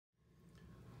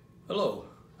Hello,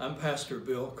 I'm Pastor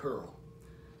Bill Curl.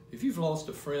 If you've lost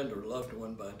a friend or loved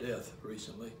one by death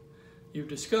recently, you've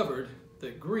discovered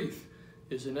that grief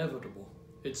is inevitable.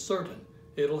 It's certain.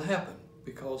 It'll happen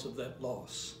because of that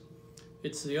loss.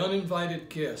 It's the uninvited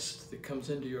guest that comes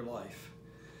into your life.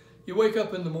 You wake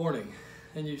up in the morning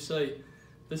and you say,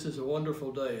 "This is a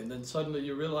wonderful day," and then suddenly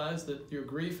you realize that your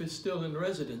grief is still in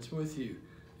residence with you.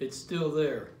 It's still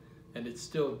there, and it's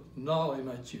still gnawing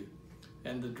at you.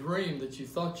 And the dream that you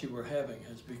thought you were having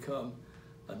has become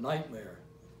a nightmare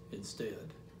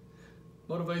instead.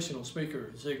 Motivational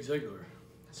speaker Zig Ziglar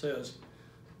says,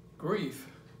 grief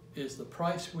is the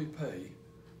price we pay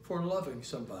for loving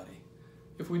somebody.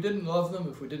 If we didn't love them,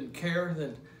 if we didn't care,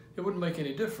 then it wouldn't make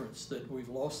any difference that we've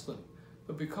lost them.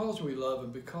 But because we love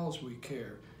and because we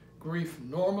care, grief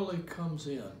normally comes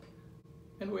in.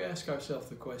 And we ask ourselves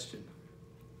the question,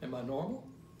 am I normal?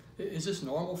 Is this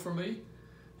normal for me?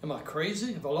 Am I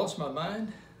crazy? Have I lost my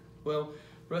mind? Well,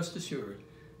 rest assured,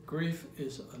 grief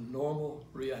is a normal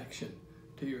reaction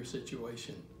to your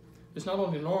situation. It's not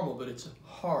only normal, but it's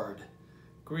hard.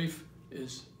 Grief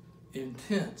is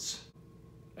intense,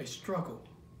 a struggle.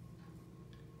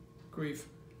 Grief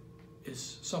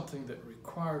is something that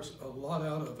requires a lot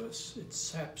out of us. It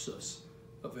saps us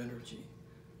of energy,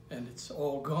 and it's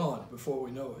all gone before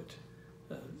we know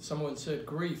it. Someone said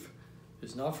grief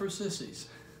is not for sissies.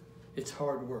 It's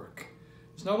hard work.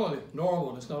 It's not only normal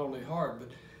and it's not only hard, but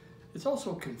it's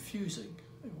also confusing.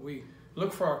 We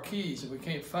look for our keys and we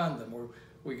can't find them, or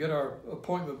we get our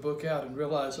appointment book out and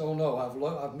realize, oh no,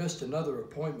 I've missed another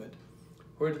appointment.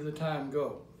 Where did the time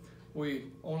go? We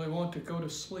only want to go to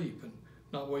sleep and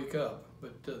not wake up,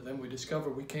 but then we discover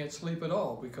we can't sleep at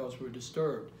all because we're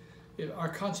disturbed. Our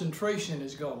concentration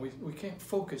is gone. We can't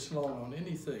focus long on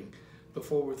anything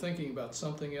before we're thinking about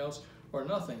something else or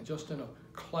nothing, just in a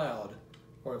cloud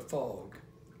or a fog.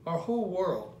 Our whole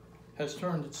world has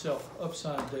turned itself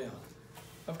upside down.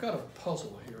 I've got a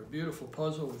puzzle here, a beautiful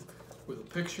puzzle with a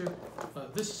picture.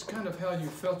 This is kind of how you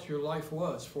felt your life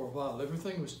was for a while.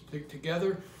 Everything was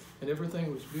together and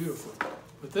everything was beautiful.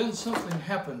 But then something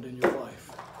happened in your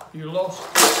life. You lost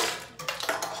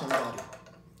somebody.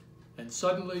 And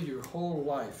suddenly your whole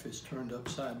life is turned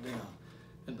upside down.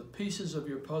 And the pieces of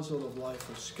your puzzle of life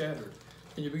are scattered.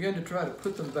 And you begin to try to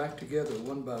put them back together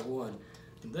one by one.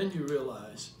 And then you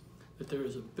realize that there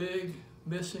is a big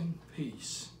missing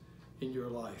piece in your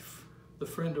life, the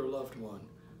friend or loved one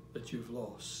that you've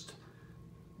lost.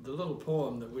 The little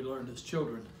poem that we learned as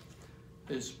children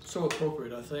is so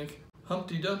appropriate, I think.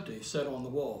 Humpty Dumpty sat on the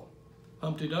wall.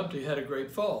 Humpty Dumpty had a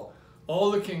great fall. All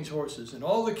the king's horses and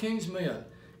all the king's men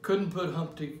couldn't put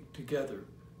Humpty together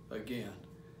again.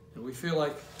 And we feel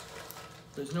like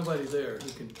there's nobody there who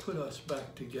can put us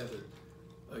back together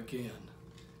again.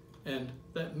 And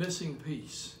that missing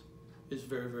piece is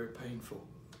very, very painful.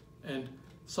 And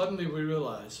suddenly we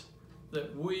realize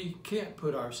that we can't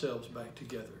put ourselves back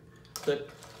together, that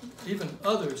even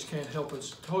others can't help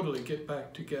us totally get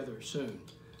back together soon.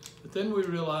 But then we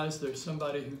realize there's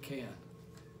somebody who can,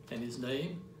 and his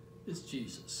name is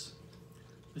Jesus.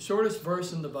 The shortest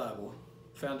verse in the Bible,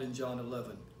 found in John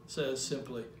 11, says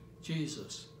simply,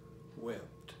 Jesus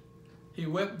wept. He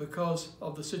wept because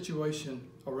of the situation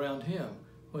around him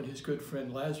when his good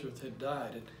friend Lazarus had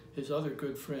died, and his other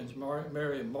good friends,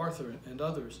 Mary and Martha and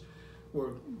others,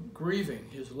 were grieving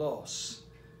his loss.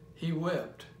 He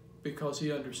wept because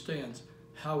he understands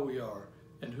how we are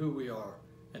and who we are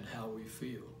and how we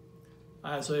feel.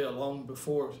 Isaiah, long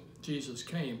before Jesus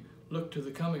came, looked to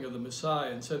the coming of the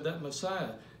Messiah and said that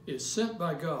Messiah is sent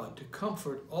by God to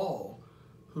comfort all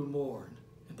who mourn.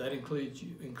 And that includes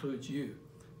you.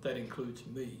 That includes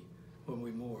me when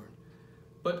we mourn.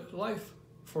 But life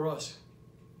for us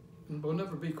will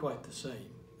never be quite the same.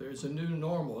 There's a new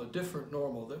normal, a different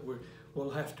normal that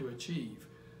we'll have to achieve.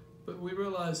 But we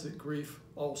realize that grief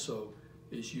also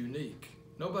is unique.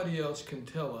 Nobody else can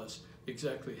tell us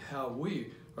exactly how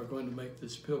we are going to make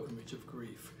this pilgrimage of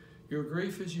grief. Your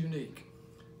grief is unique.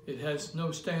 It has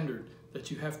no standard that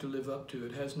you have to live up to.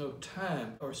 It has no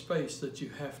time or space that you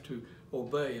have to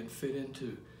obey and fit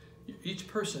into. Each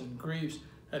person grieves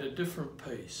at a different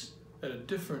pace, at a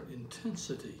different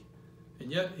intensity.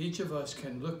 And yet each of us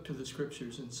can look to the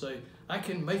scriptures and say, I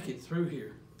can make it through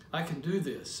here. I can do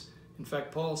this. In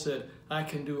fact, Paul said, I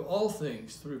can do all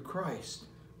things through Christ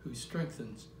who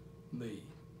strengthens me.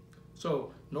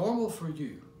 So normal for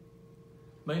you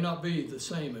may not be the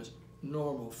same as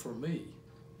normal for me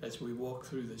as we walk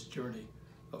through this journey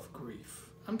of grief.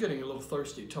 I'm getting a little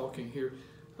thirsty talking here.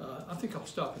 I think I'll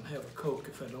stop and have a Coke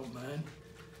if I don't mind.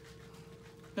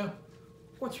 Now,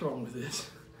 what's wrong with this?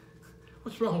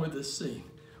 What's wrong with this scene?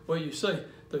 Well, you say,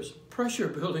 there's pressure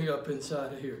building up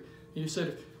inside of here. You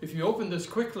said, if you open this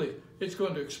quickly, it's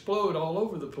going to explode all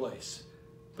over the place.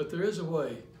 But there is a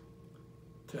way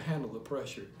to handle the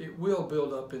pressure. It will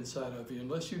build up inside of you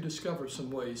unless you discover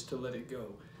some ways to let it go.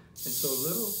 And so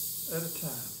little at a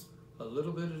time, a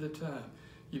little bit at a time,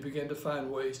 you begin to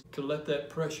find ways to let that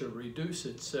pressure reduce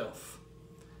itself.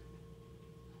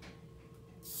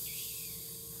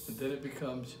 And then it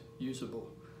becomes usable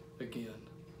again.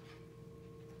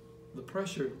 The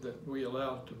pressure that we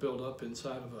allow to build up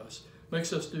inside of us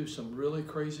makes us do some really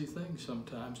crazy things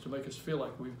sometimes to make us feel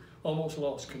like we've almost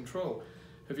lost control.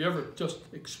 Have you ever just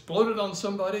exploded on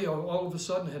somebody or all of a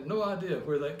sudden had no idea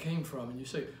where that came from? And you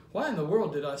say, why in the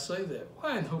world did I say that?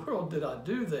 Why in the world did I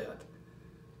do that?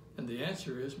 And the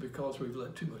answer is because we've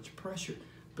let too much pressure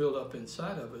build up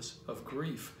inside of us of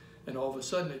grief. And all of a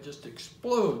sudden it just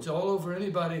explodes all over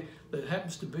anybody that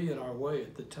happens to be in our way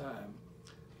at the time.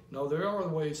 No, there are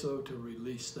ways, though, to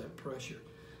release that pressure.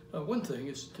 One thing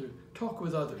is to talk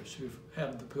with others who've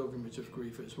had the pilgrimage of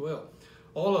grief as well.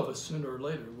 All of us, sooner or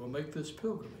later, will make this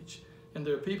pilgrimage. And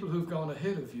there are people who've gone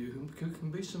ahead of you who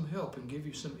can be some help and give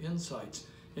you some insights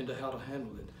into how to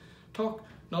handle it. Talk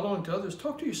not only to others,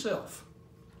 talk to yourself.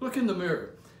 Look in the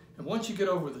mirror. And once you get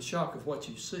over the shock of what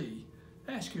you see,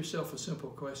 ask yourself a simple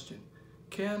question.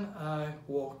 Can I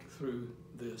walk through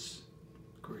this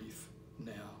grief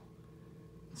now?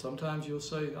 And sometimes you'll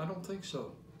say, I don't think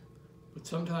so. But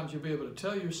sometimes you'll be able to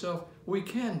tell yourself, we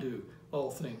can do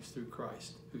all things through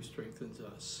Christ who strengthens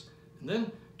us. And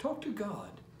then talk to God.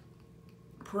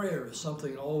 Prayer is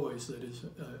something always that is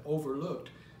overlooked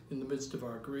in the midst of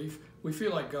our grief. We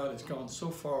feel like God has gone so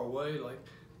far away, like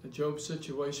the Job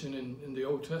situation in the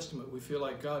Old Testament. We feel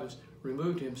like God has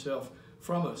removed himself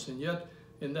from us. And yet,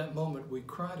 in that moment, we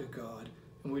cry to God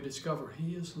and we discover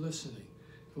he is listening.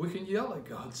 We can yell at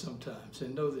God sometimes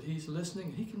and know that he's listening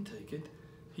and he can take it.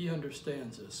 He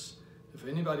understands us. If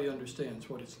anybody understands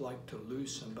what it's like to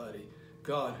lose somebody,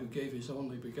 God, who gave his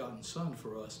only begotten Son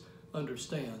for us,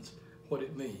 understands what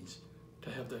it means to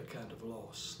have that kind of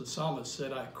loss. The psalmist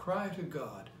said, I cry to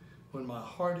God when my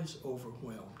heart is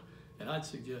overwhelmed. And I'd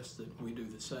suggest that we do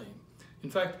the same. In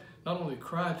fact, not only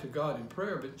cry to God in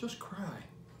prayer, but just cry.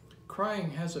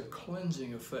 Crying has a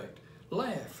cleansing effect.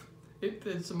 Laugh.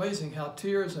 It's amazing how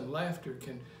tears and laughter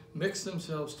can mix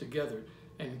themselves together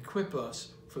and equip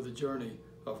us for the journey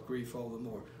of grief all the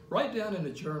more. Write down in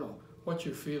a journal what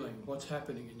you're feeling, what's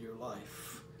happening in your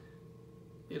life.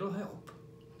 It'll help.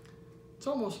 It's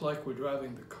almost like we're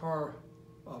driving the car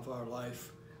of our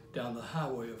life down the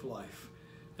highway of life.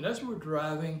 And as we're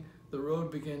driving, the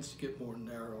road begins to get more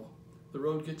narrow. The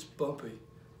road gets bumpy.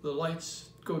 The lights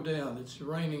go down. It's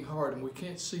raining hard and we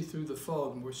can't see through the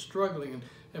fog and we're struggling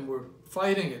and we're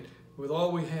fighting it with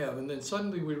all we have. And then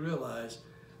suddenly we realize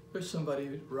there's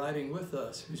somebody riding with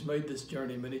us who's made this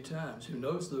journey many times, who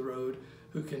knows the road,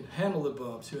 who can handle the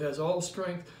bumps, who has all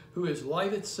strength, who is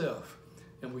light itself.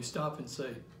 And we stop and say,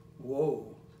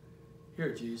 whoa,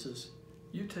 here, Jesus,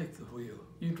 you take the wheel.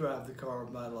 You drive the car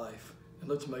of my life, and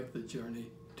let's make the journey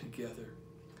together.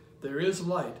 There is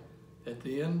light at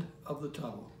the end of the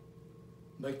tunnel.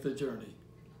 Make the journey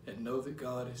and know that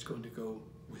God is going to go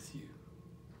with you.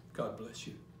 God bless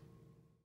you.